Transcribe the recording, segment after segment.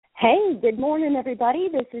Hey, good morning, everybody.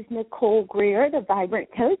 This is Nicole Greer, the Vibrant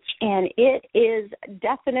Coach, and it is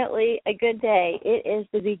definitely a good day. It is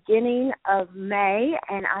the beginning of May,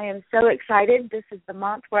 and I am so excited. This is the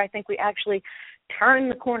month where I think we actually turn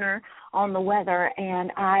the corner on the weather,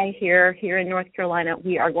 and I hear here in North Carolina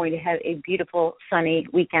we are going to have a beautiful sunny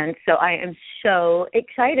weekend. So I am so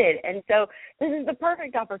excited, and so this is the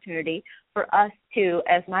perfect opportunity for us to,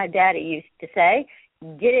 as my daddy used to say,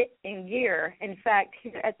 get it in gear. In fact,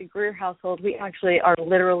 here at the Greer household, we actually are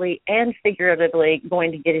literally and figuratively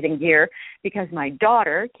going to get it in gear because my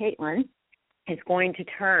daughter, Caitlin, is going to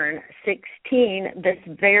turn 16 this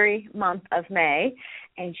very month of May,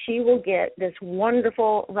 and she will get this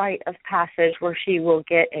wonderful rite of passage where she will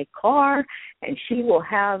get a car and she will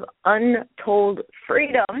have untold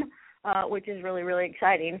freedom, which is really, really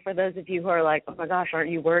exciting. For those of you who are like, oh my gosh, aren't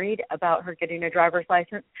you worried about her getting a driver's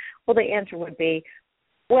license? Well, the answer would be,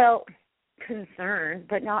 well, concerned,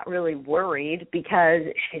 but not really worried because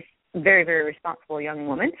she's a very, very responsible young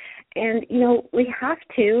woman. And, you know, we have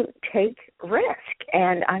to take risk.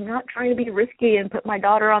 And I'm not trying to be risky and put my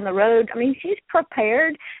daughter on the road. I mean, she's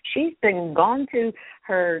prepared. She's been gone to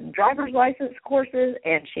her driver's license courses,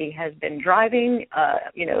 and she has been driving,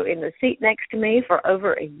 in the seat next to me for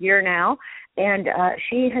over a year now. And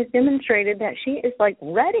she has demonstrated that she is,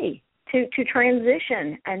 ready to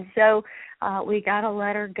transition. And so we got to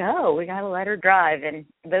let her go. We got to let her drive. And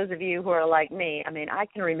those of you who are like me, I mean, I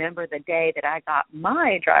can remember the day that I got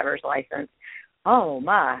my driver's license. Oh,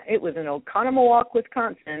 my. It was in Oconomowoc,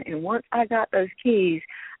 Wisconsin. And once I got those keys,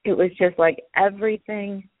 it was just like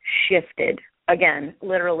everything shifted. Again,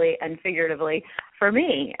 literally and figuratively for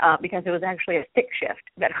me, because it was actually a stick shift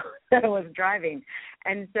that I was driving.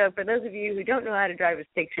 And so for those of you who don't know how to drive a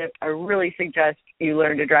stick shift, I really suggest you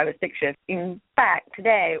learn to drive a stick shift. In fact,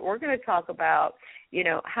 today we're going to talk about,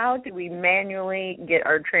 how do we manually get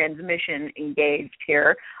our transmission engaged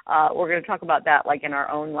here. We're going to talk about that in our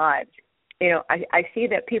own lives. I see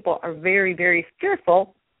that people are very, very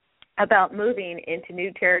fearful about moving into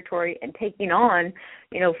new territory and taking on,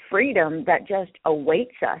 freedom that just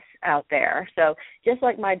awaits us out there. So just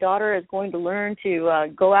like my daughter is going to learn to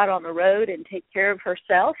go out on the road and take care of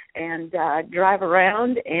herself and drive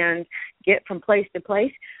around and get from place to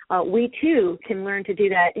place, we too can learn to do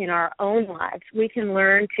that in our own lives. We can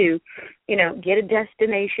learn to, get a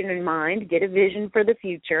destination in mind, get a vision for the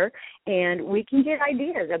future, and we can get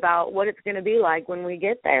ideas about what it's going to be like when we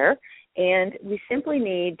get there. And we simply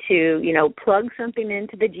need to, plug something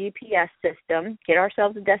into the GPS system, get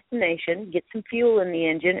ourselves a destination, get some fuel in the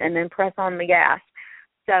engine, and then press on the gas.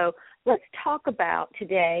 So let's talk about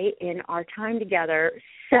today in our time together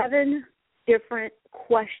 7 different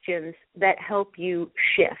questions that help you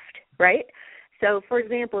shift, right? So, for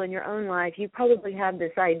example, in your own life, you probably have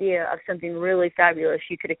this idea of something really fabulous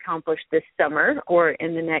you could accomplish this summer or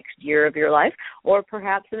in the next year of your life or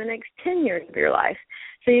perhaps in the next 10 years of your life.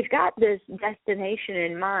 So you've got this destination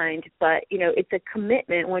in mind, but, it's a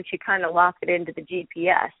commitment once you kind of lock it into the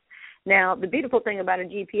GPS. Now, the beautiful thing about a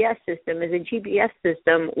GPS system is a GPS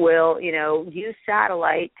system will, use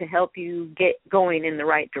satellite to help you get going in the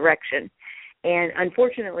right direction. And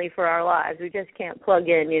unfortunately for our lives, we just can't plug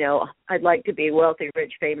in, I'd like to be wealthy,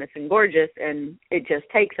 rich, famous, and gorgeous, and it just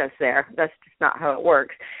takes us there. That's just not how it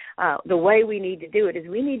works. The way we need to do it is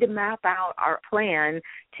we need to map out our plan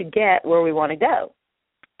to get where we want to go.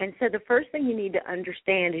 And so the first thing you need to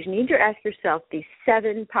understand is you need to ask yourself these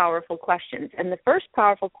 7 powerful questions. And the first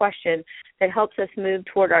powerful question that helps us move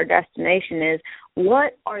toward our destination is,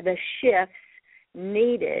 what are the shifts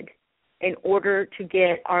needed in order to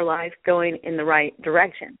get our life going in the right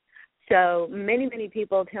direction? So many, many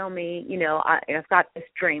people tell me, I've got this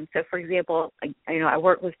dream. So, for example, I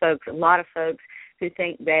work with folks, a lot of folks who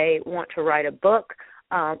think they want to write a book,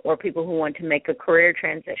 or people who want to make a career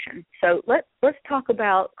transition. So let's talk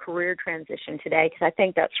about career transition today, because I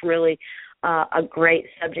think that's really a great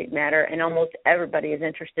subject matter, and almost everybody is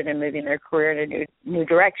interested in moving their career in a new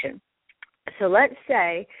direction. So let's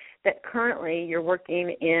say that currently you're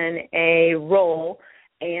working in a role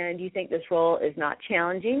and you think this role is not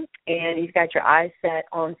challenging and you've got your eyes set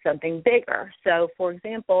on something bigger. So, for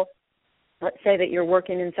example, let's say that you're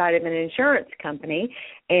working inside of an insurance company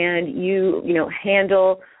and you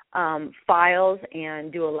handle files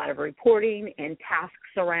and do a lot of reporting and tasks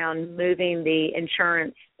around moving the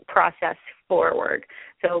insurance process forward.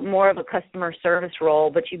 So more of a customer service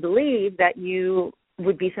role, but you believe that you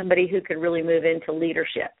would be somebody who could really move into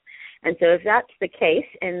leadership. And so if that's the case,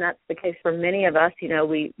 and that's the case for many of us,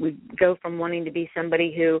 we go from wanting to be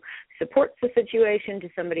somebody who supports the situation to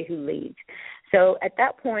somebody who leads. So at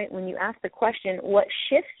that point, when you ask the question, what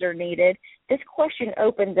shifts are needed, this question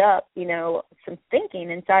opens up, some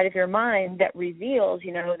thinking inside of your mind that reveals,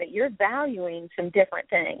 that you're valuing some different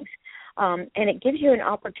things. And it gives you an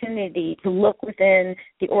opportunity to look within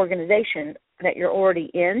the organization that you're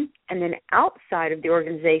already in and then outside of the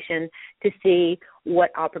organization to see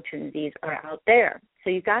what opportunities are out there. So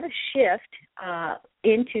you've got to shift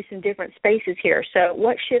into some different spaces here. So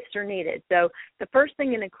what shifts are needed? So the first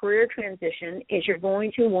thing in a career transition is you're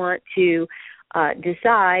going to want to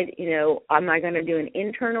decide, am I going to do an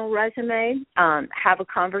internal resume, have a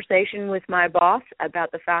conversation with my boss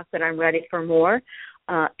about the fact that I'm ready for more?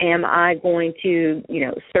 Am I going to,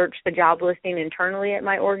 search the job listing internally at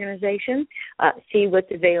my organization, see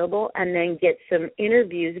what's available, and then get some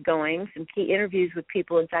interviews going, some key interviews with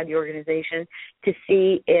people inside the organization to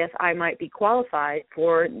see if I might be qualified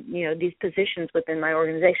for, these positions within my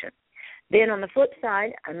organization. Then on the flip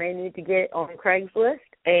side, I may need to get on Craigslist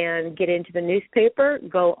and get into the newspaper,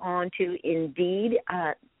 go on to Indeed.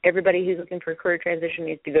 Everybody who's looking for a career transition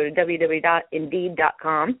needs to go to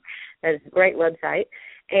www.indeed.com. That is a great website.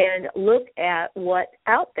 And look at what's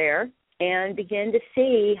out there and begin to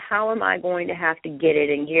see how am I going to have to get it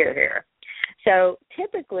in gear here. So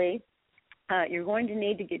typically, you're going to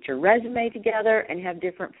need to get your resume together and have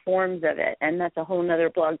different forms of it, and that's a whole other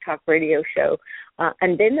Blog Talk Radio show.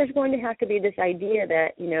 And then there's going to have to be this idea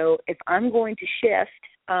that, if I'm going to shift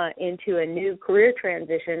into a new career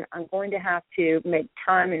transition, I'm going to have to make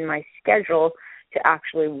time in my schedule to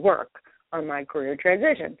actually work on my career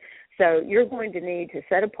transition. So you're going to need to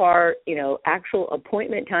set apart, actual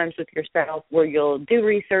appointment times with yourself where you'll do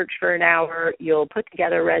research for an hour, you'll put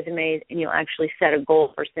together resumes, and you'll actually set a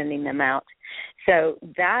goal for sending them out. So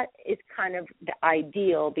that is kind of the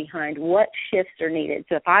ideal behind what shifts are needed.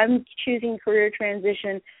 So if I'm choosing career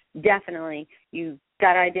transition, definitely you've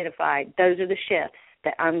got to identify those are the shifts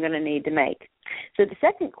that I'm going to need to make. So the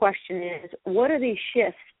second question is, what are these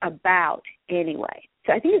shifts about anyway?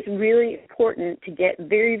 So I think it's really important to get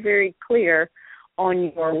very, very clear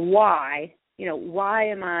on your why. Why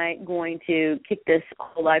am I going to kick this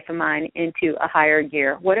whole life of mine into a higher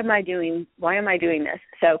gear? What am I doing? Why am I doing this?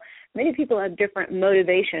 So many people have different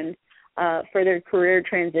motivations for their career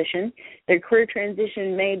transition. Their career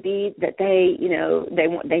transition may be that they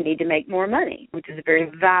need to make more money, which is a very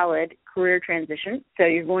valid career transition. So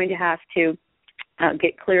you're going to have to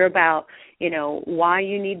get clear about, why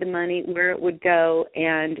you need the money, where it would go,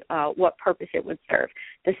 and what purpose it would serve.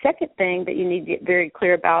 The second thing that you need to get very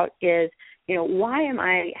clear about is, why am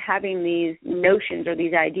I having these notions or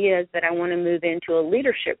these ideas that I want to move into a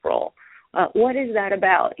leadership role? What is that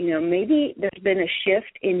about? Maybe there's been a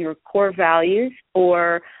shift in your core values,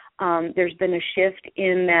 or there's been a shift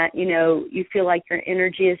in that, you feel like your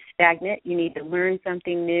energy is stagnant. You need to learn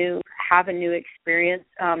something new, have a new experience.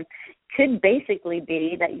 Could basically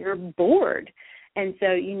be that you're bored. And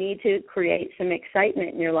so you need to create some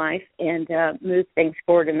excitement in your life and move things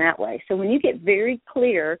forward in that way. So when you get very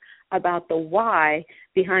clear about the why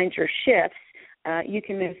behind your shifts, you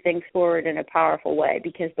can move things forward in a powerful way,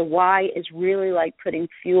 because the why is really like putting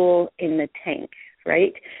fuel in the tank,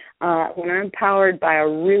 right? When I'm powered by a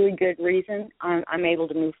really good reason, I'm able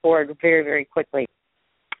to move forward very, very quickly.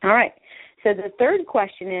 All right. So the third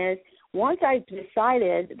question is, once I've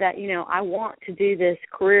decided that, I want to do this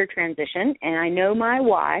career transition and I know my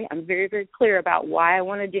why, I'm very, very clear about why I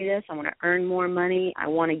want to do this. I want to earn more money. I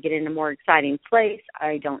want to get in a more exciting place.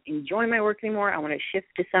 I don't enjoy my work anymore. I want to shift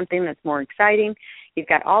to something that's more exciting. You've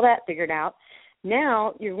got all that figured out.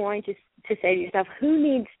 Now you're going to say to yourself, who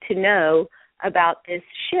needs to know about this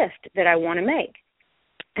shift that I want to make?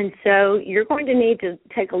 And so you're going to need to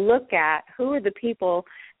take a look at who are the people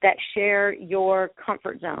that share your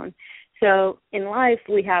comfort zone. So in life,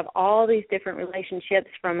 we have all these different relationships,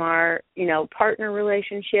 from our, partner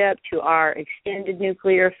relationship to our extended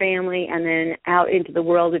nuclear family, and then out into the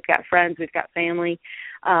world, we've got friends, we've got family.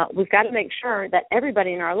 We've got to make sure that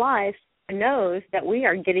everybody in our life knows that we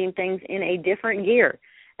are getting things in a different gear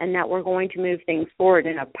and that we're going to move things forward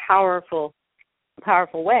in a powerful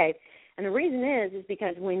way. And the reason is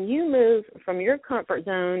because when you move from your comfort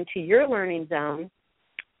zone to your learning zone,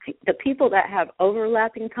 the people that have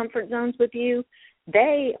overlapping comfort zones with you,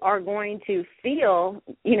 they are going to feel,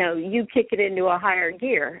 you kick it into a higher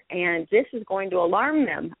gear, and this is going to alarm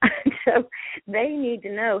them. So they need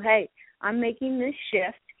to know, hey, I'm making this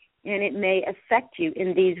shift, and it may affect you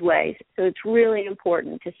in these ways. So it's really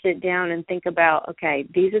important to sit down and think about, okay,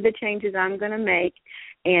 these are the changes I'm going to make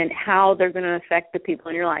and how they're going to affect the people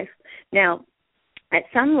in your life. Now, at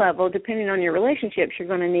some level, depending on your relationships, you're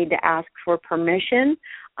going to need to ask for permission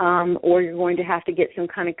or you're going to have to get some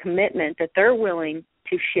kind of commitment that they're willing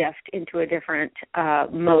to shift into a different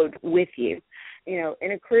mode with you.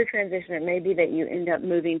 In a career transition, it may be that you end up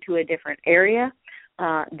moving to a different area,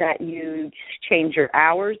 that you change your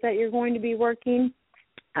hours that you're going to be working,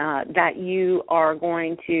 that you are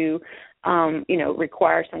going to,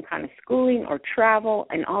 require some kind of schooling or travel,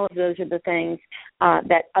 and all of those are the things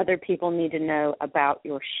that other people need to know about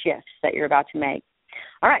your shifts that you're about to make.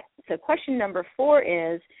 All right, so question number 4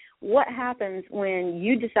 is, what happens when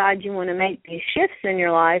you decide you want to make these shifts in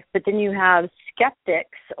your life, but then you have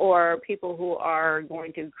skeptics or people who are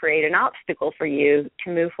going to create an obstacle for you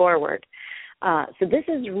to move forward? So this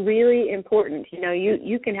is really important.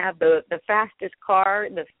 You can have the fastest car,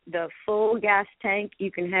 the full gas tank.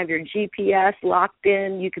 You can have your GPS locked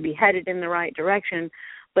in. You could be headed in the right direction.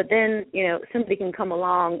 But then, somebody can come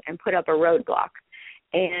along and put up a roadblock.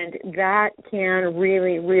 And that can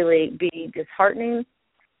really, really be disheartening.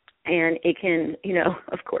 And it can,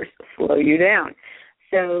 of course, slow you down.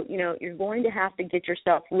 So, you're going to have to get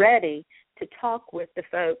yourself ready to talk with the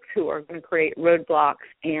folks who are going to create roadblocks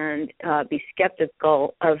and be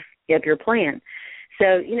skeptical of your plan.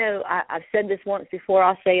 So, I've said this once before,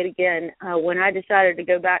 I'll say it again. When I decided to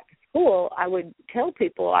go back to school, I would tell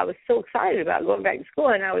people I was so excited about going back to school,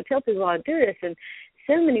 and I would tell people I'd do this, and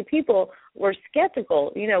so many people were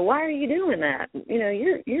skeptical. Why are you doing that?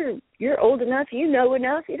 You're old enough, you know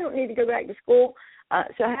enough, you don't need to go back to school.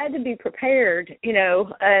 So I had to be prepared,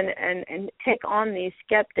 and take on these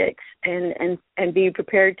skeptics and be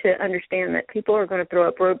prepared to understand that people are going to throw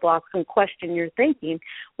up roadblocks and question your thinking.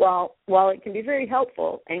 While it can be very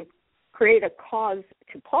helpful and create a cause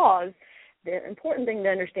to pause, the important thing to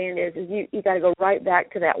understand is you got to go right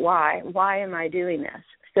back to that why. Why am I doing this?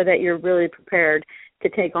 So that you're really prepared to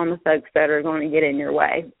take on the folks that are going to get in your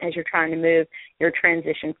way as you're trying to move your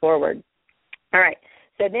transition forward. All right.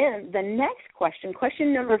 So then the next question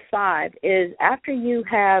number 5, is after you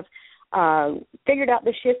have figured out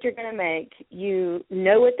the shift you're going to make, you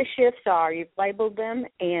know what the shifts are, you've labeled them,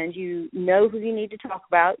 and you know who you need to talk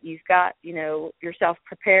about. You've got, yourself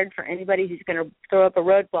prepared for anybody who's going to throw up a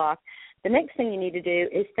roadblock. The next thing you need to do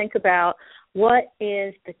is think about what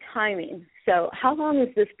is the timing. So how long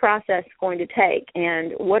is this process going to take,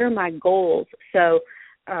 and what are my goals? So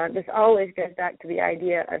this always goes back to the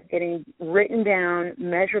idea of getting written down,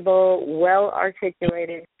 measurable,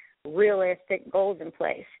 well-articulated, realistic goals in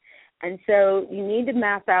place. And so you need to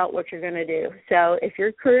map out what you're going to do. So if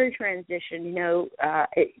your career transition,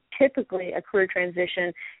 typically a career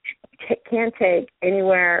transition can take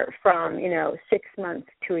anywhere from, 6 months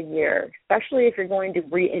to a year, especially if you're going to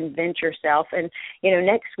reinvent yourself. And,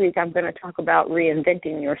 next week I'm going to talk about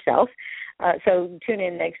reinventing yourself. So tune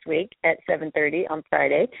in next week at 7:30 on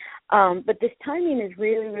Friday. But this timing is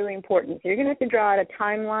really, really important. So you're going to have to draw out a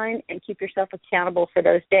timeline and keep yourself accountable for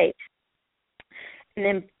those dates. And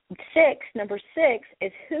then number 6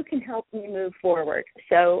 is who can help me move forward.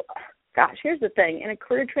 So, here's the thing. In a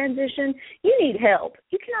career transition, you need help.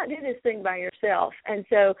 You cannot do this thing by yourself. And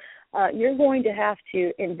so you're going to have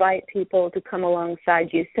to invite people to come alongside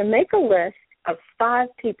you. So make a list of 5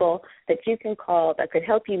 people that you can call that could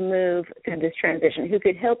help you move through this transition, who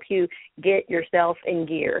could help you get yourself in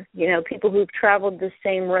gear, people who've traveled the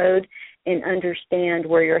same road and understand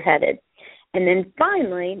where you're headed. And then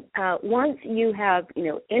finally, once you have,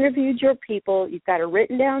 interviewed your people, you've got a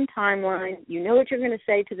written down timeline, you know what you're going to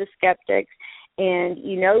say to the skeptics, and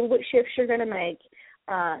you know what shifts you're going to make,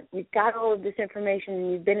 you've got all of this information,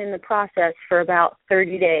 and you've been in the process for about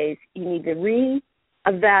 30 days, you need to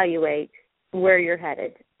reevaluate where you're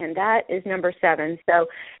headed. And that is number 7. So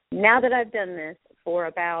now that I've done this for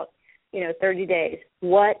about, 30 days,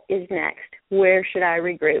 what is next? Where should I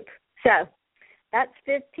regroup? So that's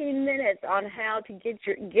 15 minutes on how to get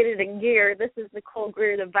it in gear. This is Nicole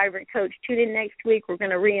Greer, the Vibrant Coach. Tune in next week. We're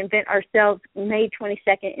going to reinvent ourselves. May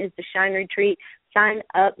 22nd is the Shine Retreat. Sign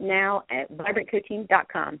up now at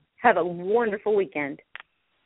vibrantcoaching.com. Have a wonderful weekend.